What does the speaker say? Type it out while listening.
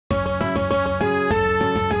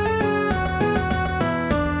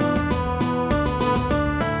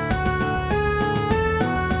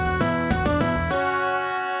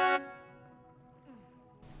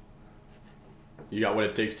You got what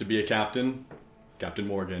it takes to be a captain, Captain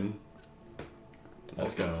Morgan.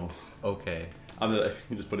 Let's go. Okay.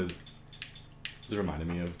 He just put his. It reminded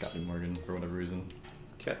me of Captain Morgan for whatever reason.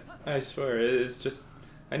 I swear, it's just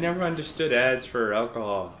I never understood ads for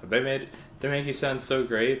alcohol. They make you sound so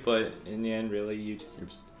great, but in the end, really, you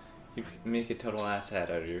make a total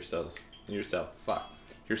asshat out of yourself. Fuck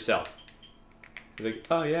yourself. You're like,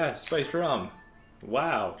 oh yeah, spiced rum.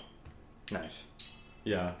 Wow, nice.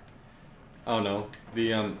 Yeah. I don't know.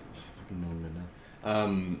 I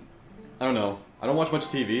don't know. I don't watch much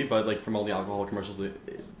TV, but like from all the alcohol commercials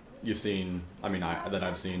you've seen, I mean, that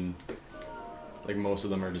I've seen, like most of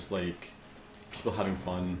them are just like people having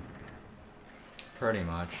fun. Pretty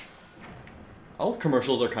much. All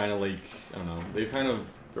commercials are kind of like, I don't know,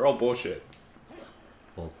 They're all bullshit.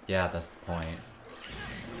 Well, yeah, that's the point.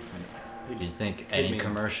 Do you think any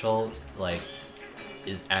commercial, like,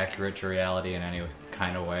 is accurate to reality in any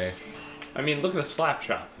kind of way? I mean, look at the Slap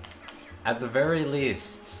Shop. At the very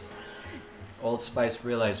least, Old Spice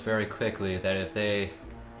realized very quickly that if they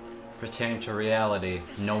pertain to reality,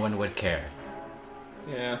 no one would care.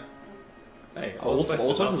 Yeah. Hey, Old Spice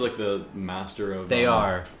is like the master of... They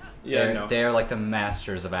are. Yeah, no. They are like the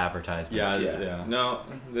masters of advertisement. Yeah. No,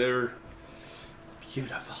 they're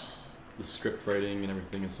beautiful. The script writing and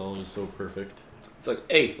everything is all just so perfect. It's like,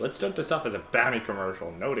 hey, let's start this off as a bounty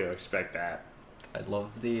commercial. Nobody will expect that. I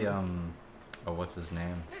love the, oh, what's his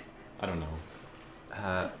name? I don't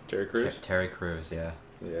know. Terry Crews? Terry Crews, yeah.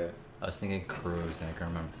 Yeah. I was thinking Crews, and I can't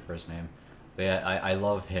remember the first name. But yeah, I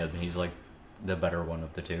love him. He's like the better one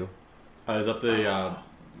of the two. Is that the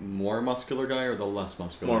more muscular guy or the less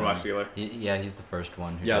muscular? More guy? muscular. Yeah, he's the first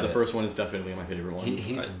one. Yeah, the first one is definitely my favorite one.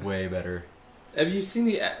 He's way better. Have you seen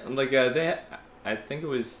I think it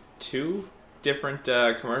was 2 different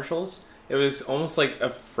commercials. It was almost like a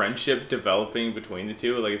friendship developing between the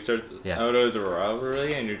two. Like it starts out as a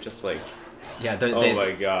rivalry, and you're just like, yeah. Oh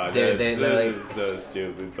my god, this like, is so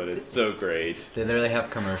stupid, but it's so great. They literally have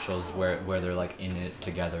commercials where they're like in it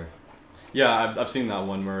together. Yeah, I've seen that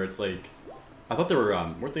one where it's like, I thought they were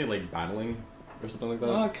weren't they like battling or something like that?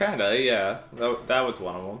 Oh, kinda, yeah. That was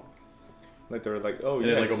one of them. Like they were like, oh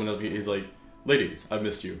yeah. Like opened up, he's like, ladies, I've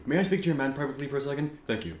missed you. May I speak to your man privately for a second?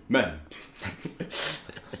 Thank you, men.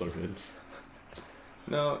 So good.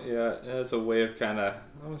 No, yeah, it's a way of kind of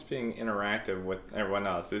almost being interactive with everyone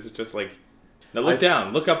else. It's just like, now look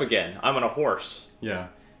down, look up again. I'm on a horse. Yeah,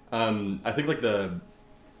 I think like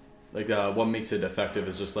what makes it effective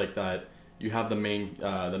is just like that. You have the main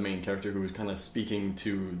character who is kind of speaking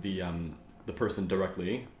to the person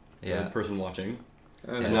directly, the person watching,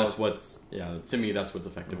 and that's what's to me that's what's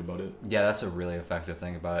effective about it. Yeah, that's a really effective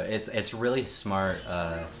thing about it. It's really smart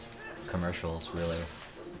commercials. Really,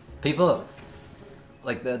 people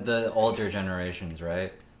like the older generations,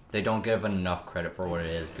 right? They don't give enough credit for what it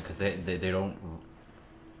is because they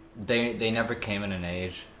never came in an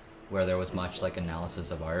age where there was much like analysis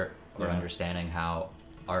of art or understanding how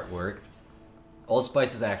art worked. Old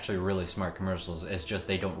Spice is actually really smart commercials. It's just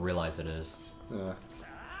they don't realize it is. Yeah.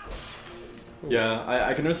 Yeah,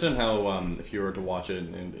 I can understand how if you were to watch it,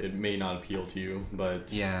 and it may not appeal to you, but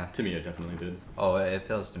to me it definitely did. Oh, it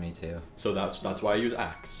appeals to me too. So that's why I use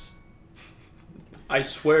Axe. I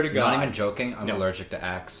swear to God. I'm not even joking. I'm allergic to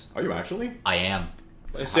Axe. Are you actually? I am.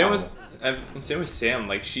 Same with Sam.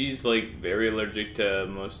 Like she's like very allergic to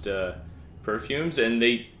most perfumes, and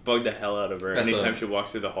they bug the hell out of her anytime she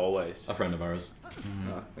walks through the hallways. A friend of ours.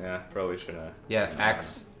 Mm-hmm. Oh, yeah, probably should have. Yeah,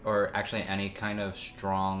 Axe, or actually any kind of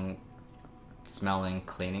strong smelling,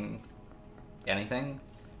 cleaning, anything.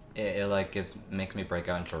 It like makes me break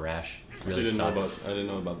out into rash. Really I didn't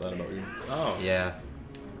know about that about you. Oh. Yeah.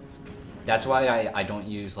 That's why I don't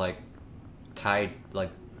use like Tide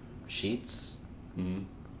like sheets. Mm-hmm.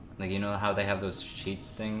 Like you know how they have those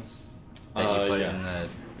sheets things that you put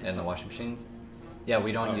in the washing machines. Yeah,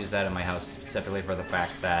 we don't use that in my house specifically for the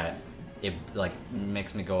fact that it like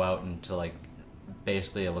makes me go out into like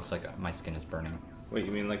basically it looks like my skin is burning. Wait,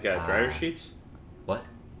 you mean like dryer sheets? What?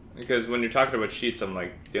 Because when you're talking about sheets, I'm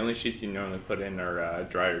like the only sheets you normally put in are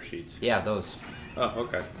dryer sheets. Yeah, those. Oh,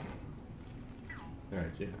 okay.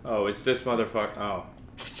 Alright, see. Oh, it's this motherfucker. Oh.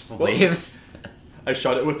 Leaves? I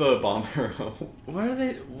shot it with a bomb arrow. What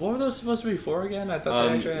were those supposed to be for again? I thought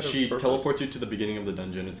they actually had a she purpose. teleports you to the beginning of the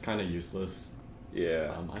dungeon. It's kind of useless.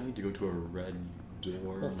 Yeah. I need to go to a red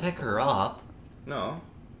door. Well, pick her up. No.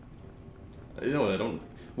 You know what? I don't.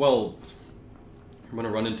 Well, I'm gonna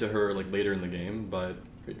run into her like later in the game, but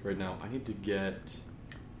right now I need to get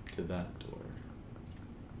to that door.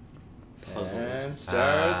 Puzzle. And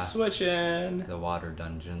start switching. The water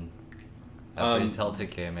dungeon. Every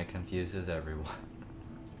Celtic game, it confuses everyone.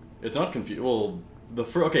 It's not confused. Well,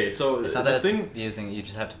 Okay, so It's not the that it's thing. confusing. You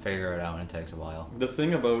just have to figure it out, and it takes a while. The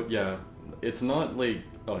thing about it's not like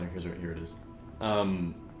here it is.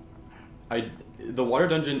 The water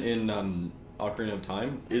dungeon in Ocarina of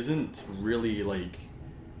Time isn't really like.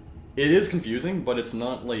 It is confusing, but it's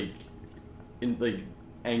not like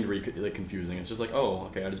angry like confusing. It's just like, oh,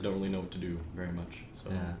 okay, I just don't really know what to do very much. So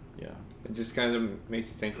yeah. It just kind of makes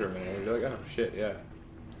you think for a minute. You're like, oh shit, yeah.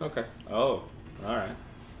 Okay. Oh, all right.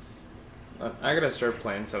 I gotta start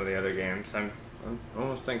playing some of the other games. I'm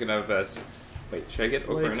almost thinking of wait, should I get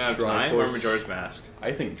Ocarina of Time or Majora's Mask?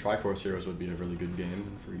 I think Triforce Heroes would be a really good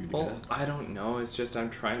game for you to Well, get. I don't know. It's just I'm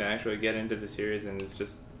trying to actually get into the series, and it's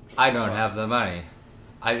just. I don't have the money.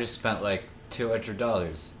 I just spent like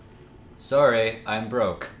 $200. Sorry, I'm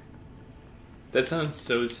broke. That sounds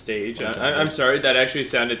so staged. I'm sorry. That actually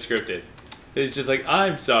sounded scripted. It's just like,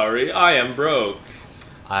 I'm sorry, I am broke.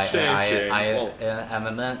 I'm I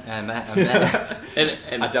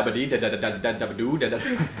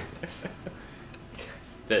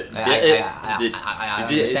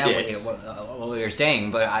understand what you're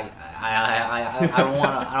saying, but I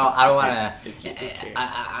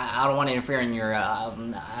don't want to interfere in your. I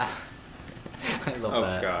love that.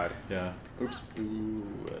 Oh God. Yeah. Oops. Ooh.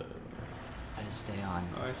 I just stay on.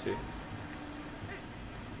 Oh, I see.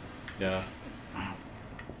 Yeah.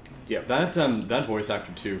 Yep. That voice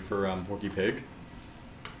actor too for Porky Pig.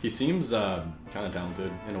 He seems kind of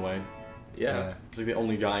talented in a way. Yeah. He's like the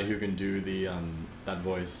only guy who can do the that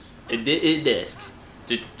voice. A desk.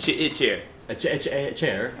 A chair. A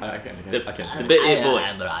chair. I can't. The bit boy.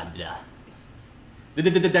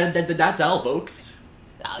 That's all, folks.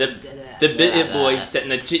 The bit boy sat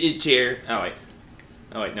in a chair. Oh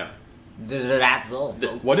wait, no. That's all.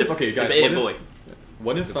 What if? Okay, guys. The bit boy.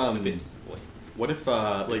 What if What if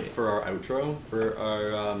like for our outro for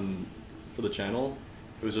our for the channel,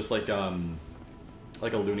 it was just like a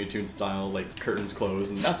Looney Tunes style, like curtains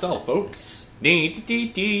close and that's all, folks. Hey,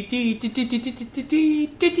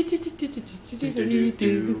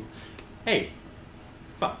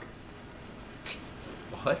 fuck.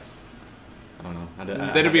 What? I don't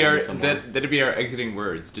know. That'd be our exiting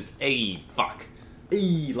words. Just hey, fuck.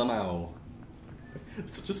 Hey, Lamau.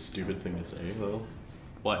 It's such a stupid thing to say, though.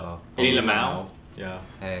 What? Hey, Lamau. Yeah.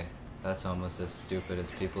 Hey, that's almost as stupid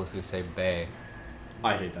as people who say "bay."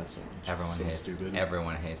 I hate that so much.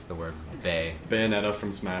 Everyone hates the word "bay." Bayonetta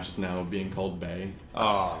from Smash is now being called Bay.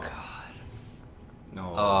 Oh God.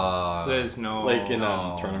 No. There's no. Like in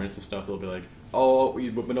tournaments and stuff, they'll be like, "Oh,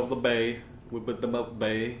 we whipping up the Bay. We put them up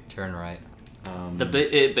Bay." Turn right. The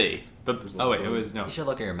Bay. But oh wait, it was no. You should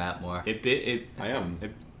look at your map more. I am.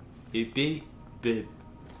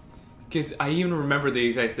 Because I even remember the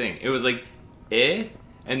exact thing. It was like, and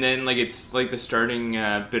then like it's like the starting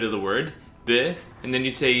bit of the word, and then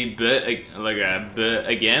you say like a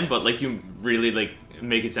again, but like you really like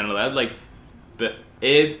make it sound loud, like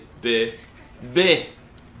and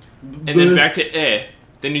then back to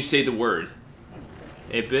then you say the word,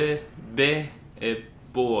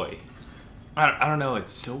 boy. I don't know.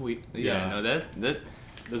 It's so weird. Yeah, no, that.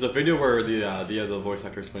 There's a video where the voice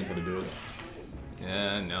actor explains how to do it.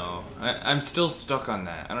 Yeah, no. I'm still stuck on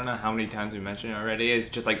that. I don't know how many times we mentioned it already. It's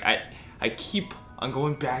just like I keep on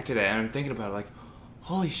going back to that and I'm thinking about it like,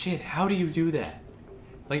 holy shit, how do you do that?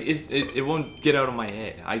 Like it won't get out of my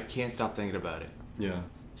head. I can't stop thinking about it. Yeah.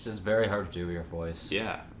 It's just very hard to do your voice.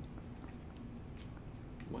 Yeah.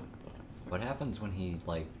 What the fuck? What happens when he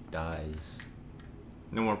like dies?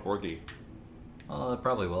 No more Porky. Well, it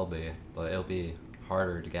probably will be, but it'll be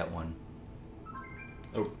harder to get one.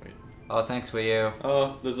 Oh, wait. Oh, thanks, Wii U.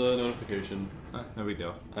 Oh, there's a notification. No big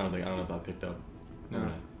deal. I don't know if that picked up.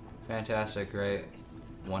 No. Fantastic, great,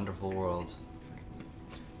 wonderful world.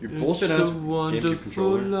 Your bullshit ass GameCube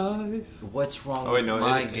controller. Life. What's wrong with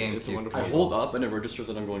my GameCube? It's a wonderful I hold up and it registers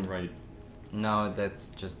that I'm going right. No, that's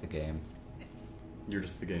just the game. You're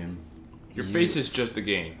just the game. Your face is just the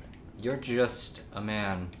game. You're just a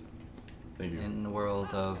man. Thank you. In the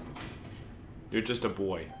world of... You're just a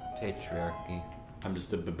boy. Patriarchy. I'm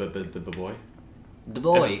just a boy. The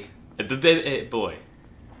boy. A boy.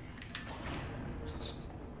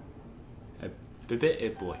 These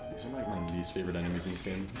are like my least favorite enemies in this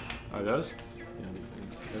game. Are those? Yeah, these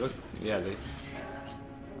things. They look. Yeah, they.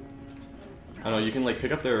 I don't know. You can like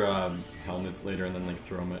pick up their helmets later and then like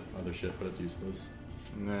throw them at other shit, but it's useless.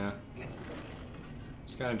 Nah.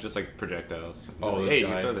 It's kind of just like projectiles. Oh, like, this hey,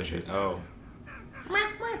 guy. you throw this shit. Oh.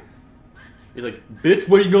 He's like, bitch,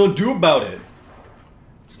 what are you gonna do about it?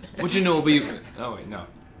 What you know will be... Oh, wait, no.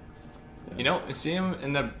 Yeah. You know, see him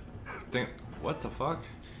in the thing... What the fuck?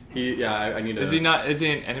 I need. Is he not? Is he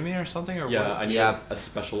an enemy or something? Or yeah, what? I need a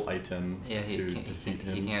special item. Yeah, to defeat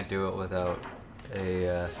him. he can't do it without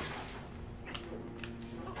a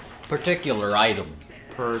particular item.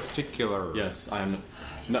 Particular. Yes, I'm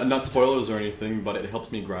not spoilers or anything, but it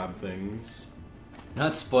helps me grab things.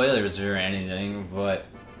 Not spoilers or anything, but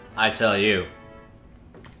I tell you.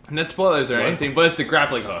 Not spoilers or anything, but it's the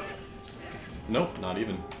grappling hook. Nope, not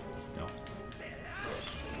even. No.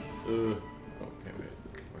 Okay, wait.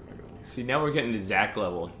 Where am I going? See, now we're getting to Zack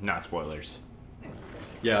level, not spoilers.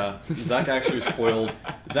 Yeah, Zack actually spoiled.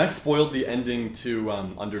 Zack spoiled the ending to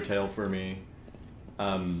Undertale for me,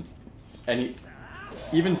 and he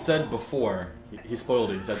even said before he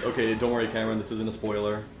spoiled it. He said, "Okay, don't worry, Cameron. This isn't a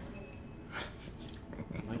spoiler."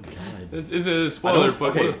 Oh my God, This is a spoiler.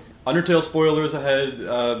 But okay, Undertale spoilers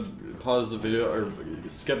ahead. Pause the video or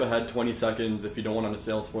skip ahead 20 seconds if you don't want to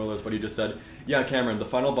understand spoilers. But he just said, "Yeah, Cameron, the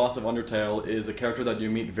final boss of Undertale is a character that you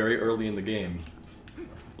meet very early in the game."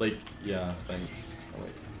 Like, yeah, thanks. Oh,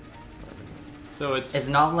 wait. So It's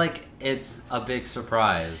not like it's a big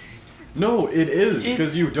surprise. No, it is,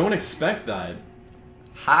 because you don't expect that.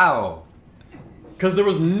 How? Because there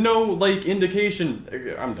was no, like,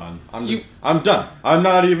 indication. I'm done. I'm done. I'm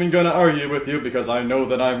not even gonna argue with you because I know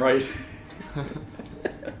that I'm right.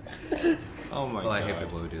 Oh my Well, God. I hate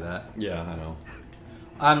people who do that. Yeah, I know.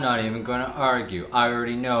 I'm not even gonna argue. I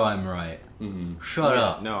already know I'm right. Mm-hmm. Shut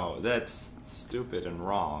up. No, that's stupid and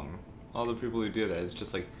wrong. All the people who do that, it's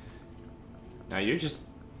just like, now you're just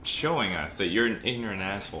showing us that you're an ignorant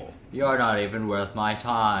asshole. You're not even worth my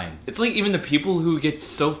time. It's like even the people who get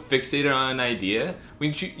so fixated on an idea,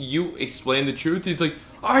 when you explain the truth, he's like,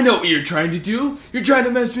 I know what you're trying to do. You're trying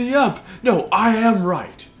to mess me up. No, I am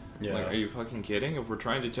right. Yeah. Like, are you fucking kidding? If we're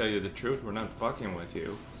trying to tell you the truth, we're not fucking with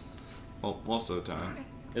you. Well, most of the time.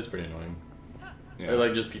 It's pretty annoying. Yeah. Or,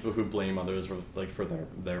 like, just people who blame others for, like, for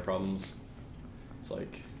their problems. It's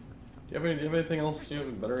like, do you have anything else you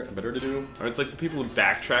have better to do? Or it's like the people who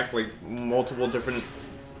backtrack like multiple different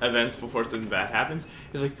events before something bad happens.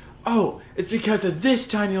 It's like, oh, it's because of this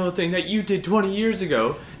tiny little thing that you did 20 years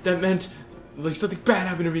ago that meant like something bad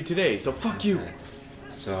happened to me today. So fuck you. Okay.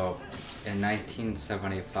 So, in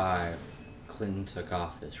 1975, Clinton took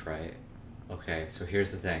office, right? Okay, so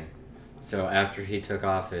here's the thing. So after he took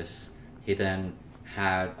office, he then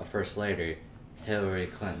had a first lady, Hillary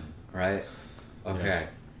Clinton, right? Okay. Yes.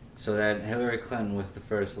 So then Hillary Clinton was the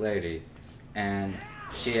first lady, and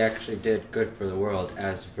she actually did good for the world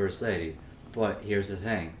as first lady. But here's the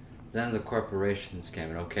thing. Then the corporations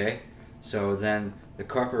came in, okay? So then the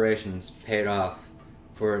corporations paid off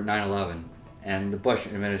for 9/11, and the Bush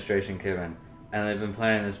administration came in, and they've been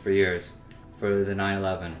planning this for years, for the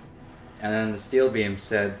 9/11. And then the steel beams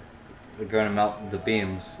said, we're going to melt the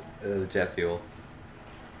beams of the jet fuel.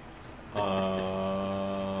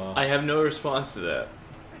 I have no response to that.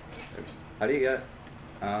 How do you get,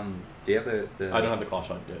 do you have the... I don't have the claw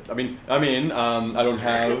shot yet. I mean, I don't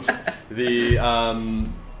have the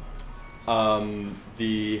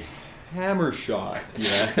Hammershot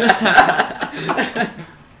yet.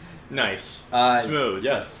 Nice. Smooth.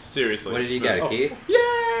 Yes. Seriously. What did you smooth. get, a key? Yay!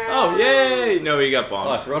 Oh, yay! No, he got Oh, I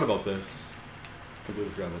bombs. forgot about this.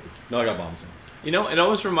 Completely forgot about this. No, I got bombs. You know, it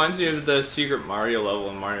almost reminds me of the secret Mario level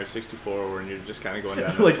in Mario 64 where you're just kind of going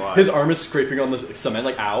down the Like, slide. his arm is scraping on the cement,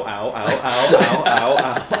 like, ow, ow, ow, ow, ow, ow,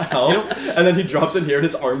 ow, ow. You know- And then he drops in here and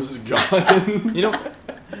his arm's just gone. You know,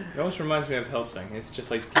 it almost reminds me of Hellsing. It's just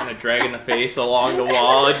like kind of dragging the face along the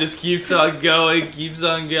wall. It just keeps on going, keeps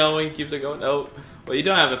on going, keeps on going. Oh, well, you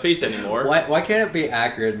don't have a face anymore. Why can't it be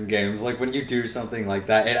accurate in games? Like, when you do something like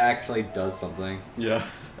that, it actually does something. Yeah.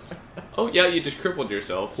 Oh, yeah, you just crippled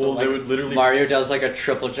yourself. Well, Like, they would literally... Mario does like a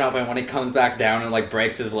triple jump, and when he comes back down and like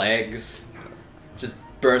breaks his legs, just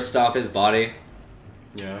bursts off his body.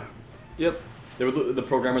 Yeah. Yep. The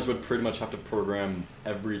programmers would pretty much have to program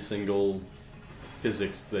every single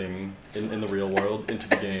physics thing in the real world into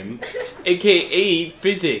the game. AKA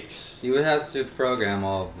physics. You would have to program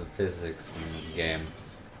all of the physics in the game.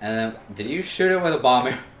 And then, did you shoot it with a bomb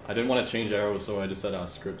arrow? I didn't want to change arrows, so I just said,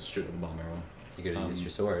 script shoot with a bomb arrow. You could have used your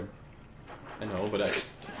sword. I know, but I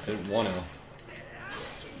didn't want to.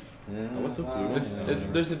 What the blue is?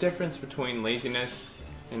 There's a difference between laziness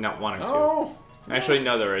and not wanting Oh! to. Actually,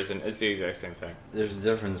 no, there isn't. It's the exact same thing. There's a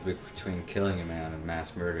difference between killing a man and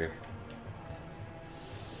mass murder.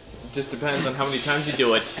 It just depends on how many times you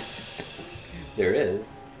do it. There is.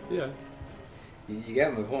 Yeah. You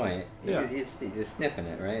get my point. Yeah. You're just sniffing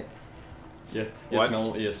it, right? Yeah, What?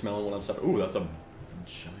 smell when I'm stuff. Ooh, that's a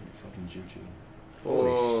giant fucking juju.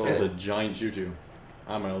 Whoa. That's a giant juju.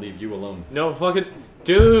 I'm gonna leave you alone. No fucking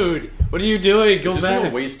dude. What are you doing? Go It's just back.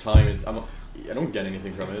 gonna waste time. I don't get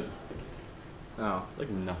anything from it. Oh. Like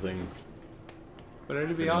nothing. But it'd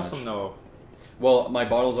be Pretty awesome much. though. Well, my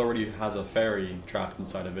bottles already has a fairy trapped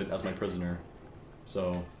inside of it as my prisoner.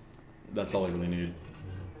 So, that's all I really need.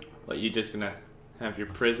 What, you just gonna have your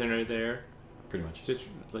prisoner there? Pretty much. Just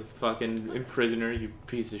like fucking imprisoner, you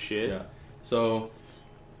piece of shit. Yeah. So,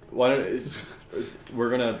 why don't we're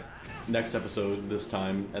gonna next episode this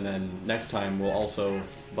time, and then next time we'll also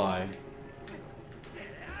buy.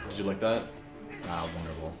 Did you like that?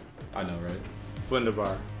 Wonderful. I know, right?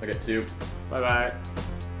 Wunderbar. Okay, see you. Bye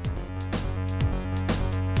bye.